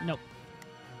 Nope.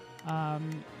 Yeah,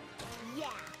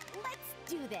 let's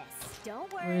do this.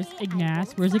 Don't worry. Where's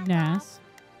Ignaz? Where's Ignaz?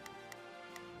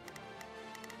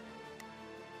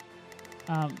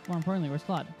 More importantly, where's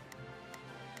Claude?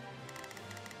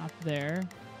 Up there.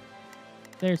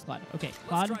 There's Claude. Okay,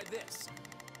 Claude. Let's try this.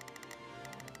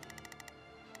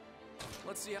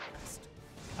 Let's see how fast.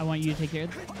 I want you to take care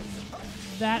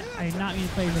of that. I did not mean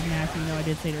to play as Max, even though I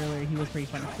did say it earlier. He was pretty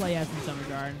fun to play as in some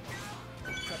regard.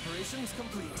 Preparations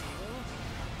complete.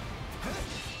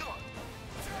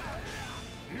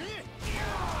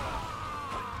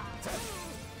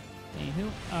 Anywho,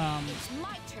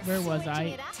 where was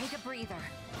I? Take a breather.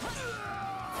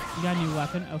 You got a new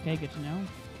weapon. Okay, good to know.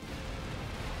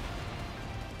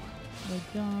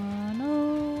 Madonna,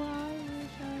 I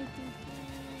wish I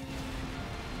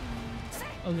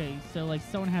could. Okay, so like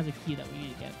someone has a key that we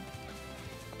need to get.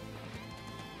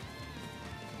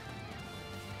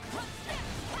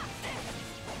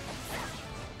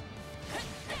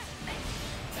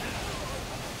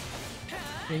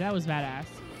 Okay, that was badass.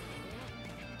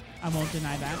 I won't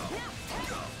deny that.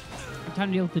 Time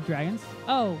to deal with the dragons.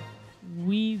 Oh,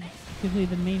 we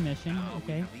completed the main mission.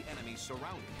 Okay.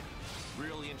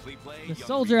 The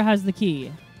soldier has the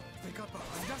key. They got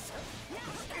behind us.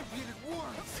 Impudent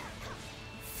worms.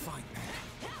 Fine,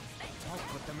 man. I'll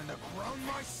put them in the ground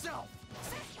myself.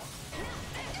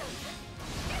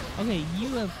 Okay, you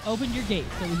have opened your gate,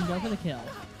 so we can go for the kill.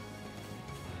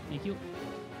 Thank you.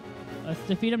 Let's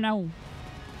defeat him now.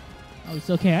 Oh, we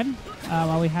still can.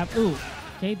 While we have... Ooh.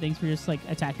 Okay, thanks for just, like,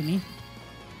 attacking me.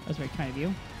 That was very kind of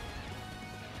you.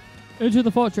 Into the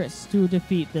fortress to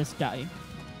defeat this guy.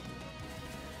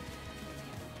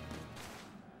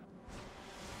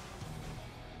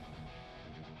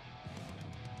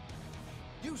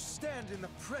 You stand in the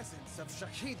presence of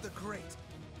Shahid the Great,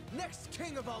 next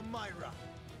king of Elmyra.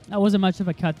 That wasn't much of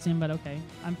a cutscene, but okay.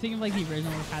 I'm thinking of, like, the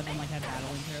original had them, like, had battle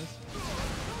intros.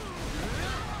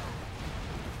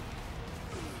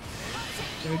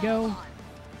 There we go.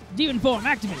 Demon form,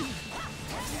 activate!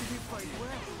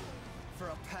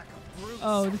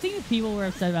 Oh, the thing is people were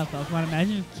upset about Pokemon.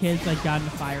 Imagine if kids like got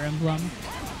into Fire Emblem.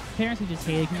 Parents would just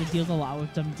hate it because it deals a lot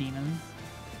with dumb demons.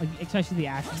 Like, especially the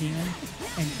Ash demon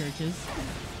and churches.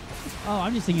 Oh,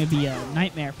 I'm just thinking it'd be a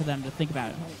nightmare for them to think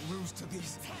about it.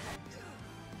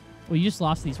 Well, you just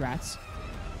lost these rats.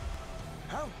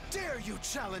 How dare you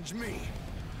challenge me?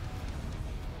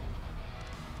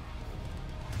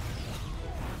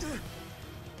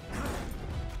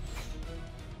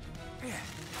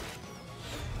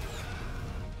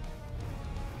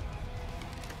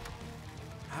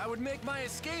 I would make my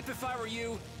escape if I were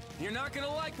you. You're not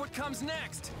gonna like what comes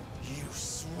next. You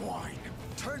swine!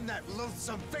 Turn that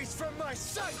loathsome face from my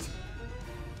sight!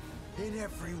 In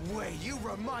every way, you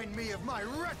remind me of my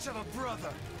wretch of a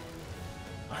brother.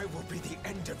 I will be the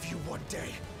end of you one day.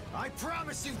 I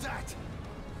promise you that!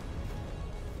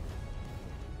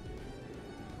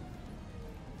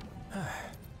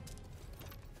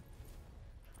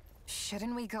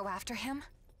 Shouldn't we go after him?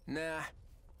 Nah.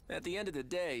 At the end of the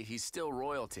day, he's still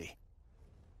royalty.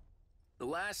 The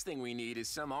last thing we need is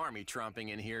some army tromping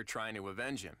in here trying to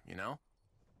avenge him, you know?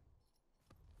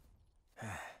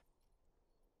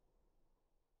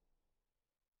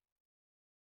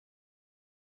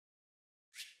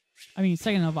 I mean,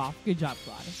 second of all, good job,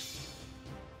 Claude.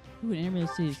 Ooh, an Emerald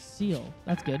City seal.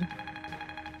 That's good.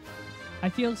 I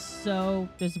feel so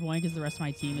disappointed because the rest of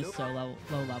my team is so low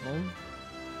leveled.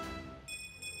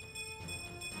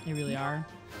 They really are.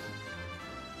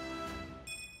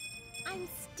 I'm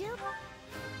still...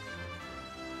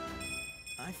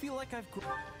 I feel like I've...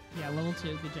 Yeah, level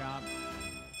 2, good job.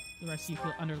 The rest of you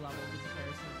feel under-leveled in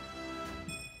comparison.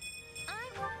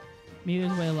 Maybe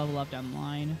there's a way to level up down the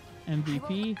line.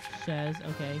 MVP, Shez,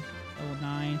 okay. Level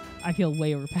 9. I feel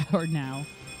way overpowered now.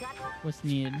 What's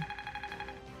needed?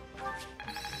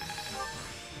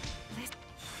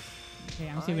 Okay,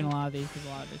 I'm saving a lot of these because a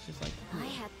lot of it's just like...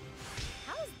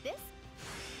 How's this?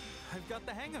 I've got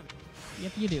the hang of it.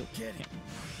 Yep, you do. Get it.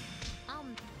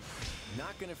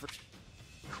 Not gonna for...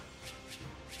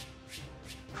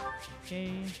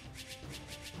 Okay.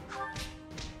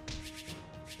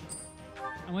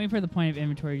 I'm waiting for the point of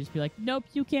inventory to just be like, nope,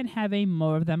 you can't have any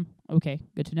more of them. Okay,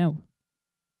 good to know.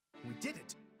 We did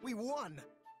it! We won!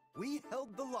 We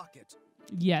held the locket.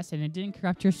 Yes, and it didn't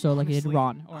corrupt your soul like it did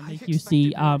Ron, or I make you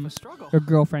see your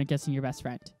girlfriend kissing your best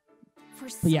friend. For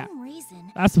But yeah, some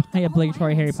reason, that's my the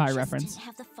obligatory Harry Almirans Potter just reference. didn't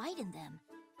have the fight in them.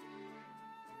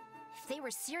 If they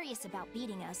were serious about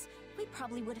beating us, we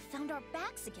probably would have found our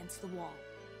backs against the wall.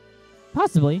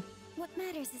 Possibly. What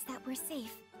matters is that we're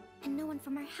safe, and no one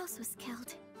from our house was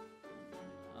killed.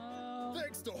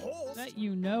 Thanks to Holst. That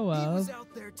you know He of. was out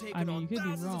there taking I mean, on you could be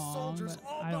thousands of wrong, soldiers but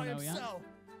all I by don't know yet. himself.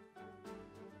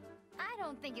 I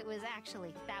don't think it was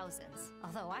actually thousands,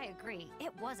 although I agree,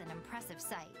 it was an impressive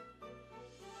sight.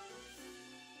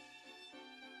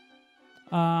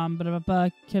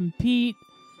 Compete.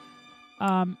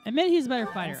 Admit he's a better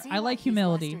fighter. I like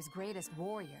humility. Lester's greatest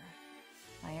warrior.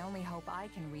 I only hope I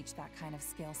can reach that kind of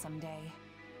skill someday.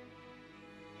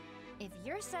 If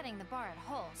you're setting the bar at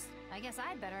Holst, I guess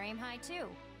I'd better aim high too.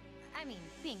 I mean,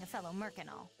 being a fellow merc and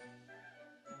all.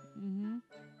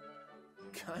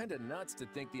 Kinda nuts to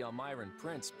think the Elmiran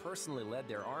Prince personally led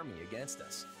their army against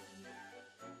us.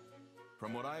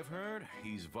 From what I've heard,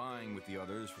 he's vying with the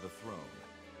others for the throne.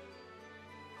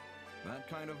 That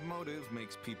kind of motive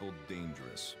makes people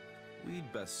dangerous.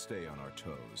 We'd best stay on our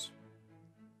toes.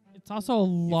 It's also a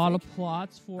lot of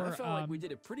plots for. I felt like we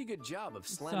did a pretty good job of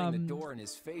slamming the door in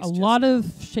his face. A lot of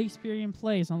Shakespearean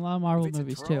plays and a lot of Marvel if it's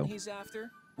movies a throne too. He's after,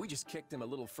 we just kicked him a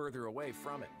little further away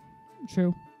from it.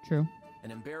 True.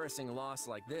 An embarrassing loss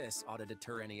like this ought to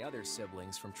deter any other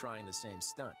siblings from trying the same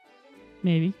stunt.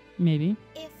 Maybe.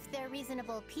 If they're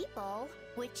reasonable people,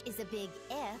 which is a big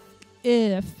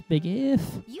Big if.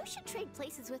 you should trade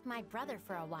places with my brother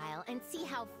for a while and see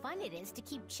how fun it is to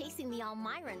keep chasing the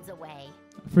Elmirans away.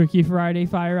 Freaky Friday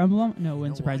Fire Emblem? No, it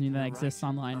wouldn't surprise me that exists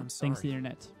online thanks to the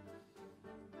internet.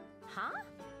 Huh?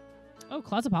 Oh,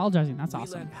 Cloud's apologizing. That's we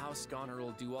awesome. let House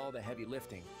Goneril do all the heavy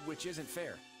lifting, which isn't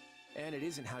fair. And it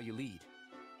isn't how you lead.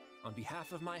 On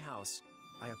behalf of my house,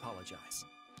 I apologize.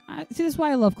 See, this is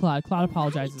why I love Cloud. Cloud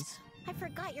apologizes. I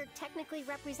forgot you're technically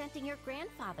representing your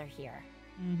grandfather here.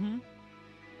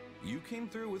 You came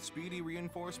through with speedy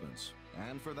reinforcements,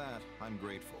 and for that, I'm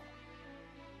grateful.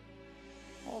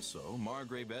 Also,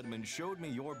 Margrave Edmund showed me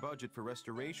your budget for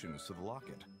restorations to the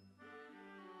locket.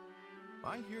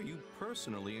 I hear you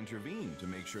personally intervened to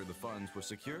make sure the funds were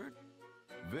secured.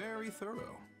 Very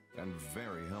thorough and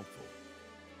very helpful.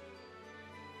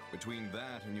 Between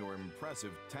that and your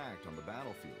impressive tact on the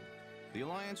battlefield, the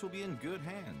Alliance will be in good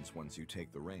hands once you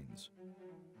take the reins.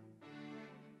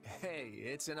 Hey,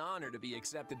 it's an honor to be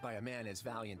accepted by a man as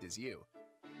valiant as you.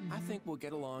 I think we'll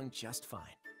get along just fine.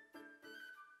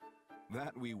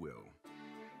 That we will.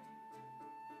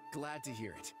 Glad to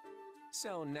hear it.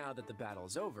 So now that the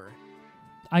battle's over,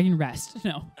 I can rest.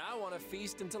 No. I want to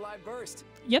feast until I burst.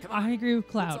 Yep, I agree with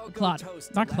Cloud. Claude.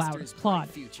 Not Cloud. Claude.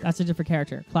 Future. That's a different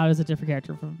character. Cloud is a different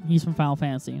character. He's from Final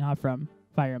Fantasy, not from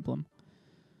Fire Emblem.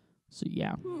 So,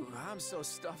 yeah. Ooh, I'm so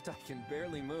stuffed I can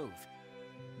barely move.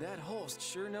 That host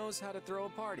sure knows how to throw a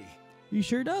party. He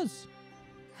sure does.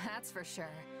 That's for sure.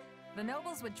 The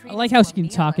nobles would treat I like how she can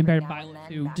talk compared to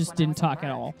Violet, who just didn't talk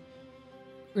at all.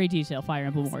 Great detail, Fire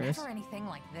Emblem Warriors. Never anything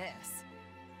like this.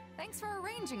 Thanks for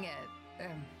arranging it,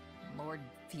 Lord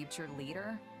Future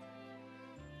Leader.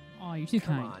 Oh, you're too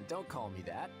kind. Come on, don't call me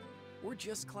that. We're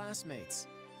just classmates.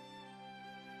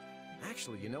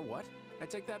 Actually, you know what? I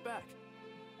take that back.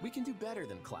 We can do better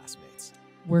than classmates.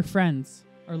 We're friends.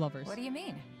 Or lovers. What do you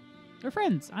mean? We're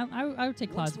friends. I would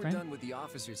take Cloud as a friend. Once we're done with the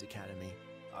Officers Academy,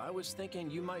 I was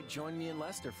thinking you might join me in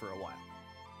Leicester for a while.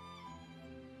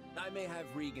 I may have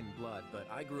Regan blood, but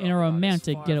I grew up in a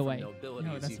romantic as far getaway. From nobility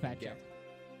No, as that's you a can bad joke.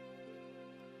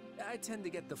 get. I tend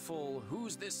to get the full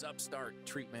 "who's this upstart"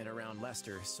 treatment around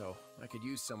Leicester, so I could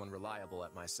use someone reliable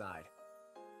at my side.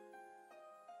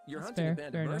 You're That's hunting fair. a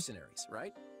band Fair of enough. mercenaries,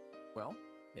 right? Well,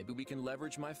 maybe we can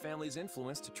leverage my family's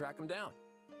influence to track them down.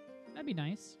 That'd be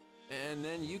nice. And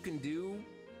then you can do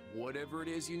whatever it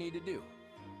is you need to do.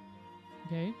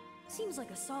 Okay. Seems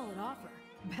like a solid offer.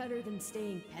 Better than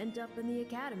staying pent up in the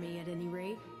academy at any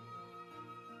rate.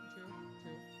 True.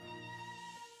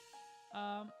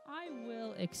 I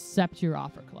will accept your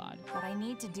offer, Claude. What I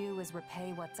need to do is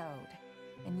repay what's owed.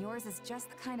 And yours is just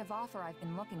the kind of offer I've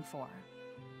been looking for.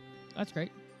 That's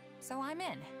great. So I'm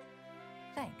in.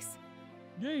 Thanks.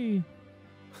 Yay.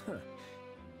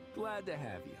 Glad to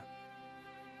have you.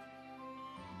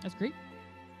 That's great.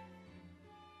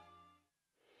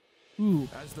 Ooh.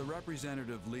 As the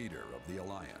representative leader of the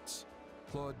Alliance,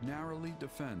 Claude narrowly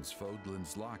defends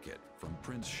Fodlan's locket from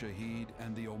Prince Shahid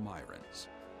and the Elmirans,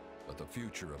 but the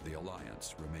future of the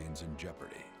Alliance remains in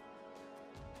jeopardy.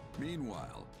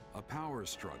 Meanwhile, a power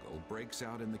struggle breaks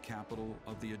out in the capital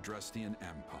of the Adrestian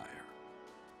Empire,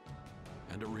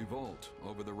 and a revolt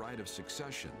over the right of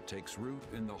succession takes root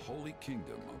in the Holy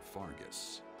Kingdom of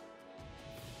Fargus.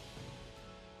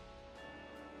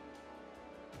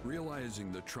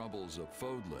 Realizing the troubles of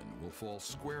Fodlan will fall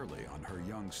squarely on her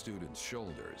young students'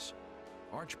 shoulders,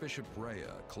 Archbishop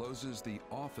Rhea closes the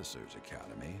Officers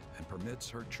Academy and permits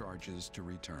her charges to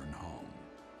return home.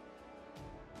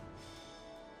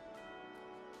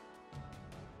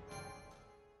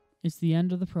 It's the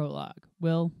end of the prologue.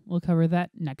 We'll cover that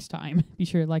next time. Be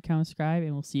sure to like, comment, subscribe,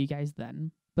 and we'll see you guys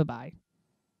then. Bye-bye.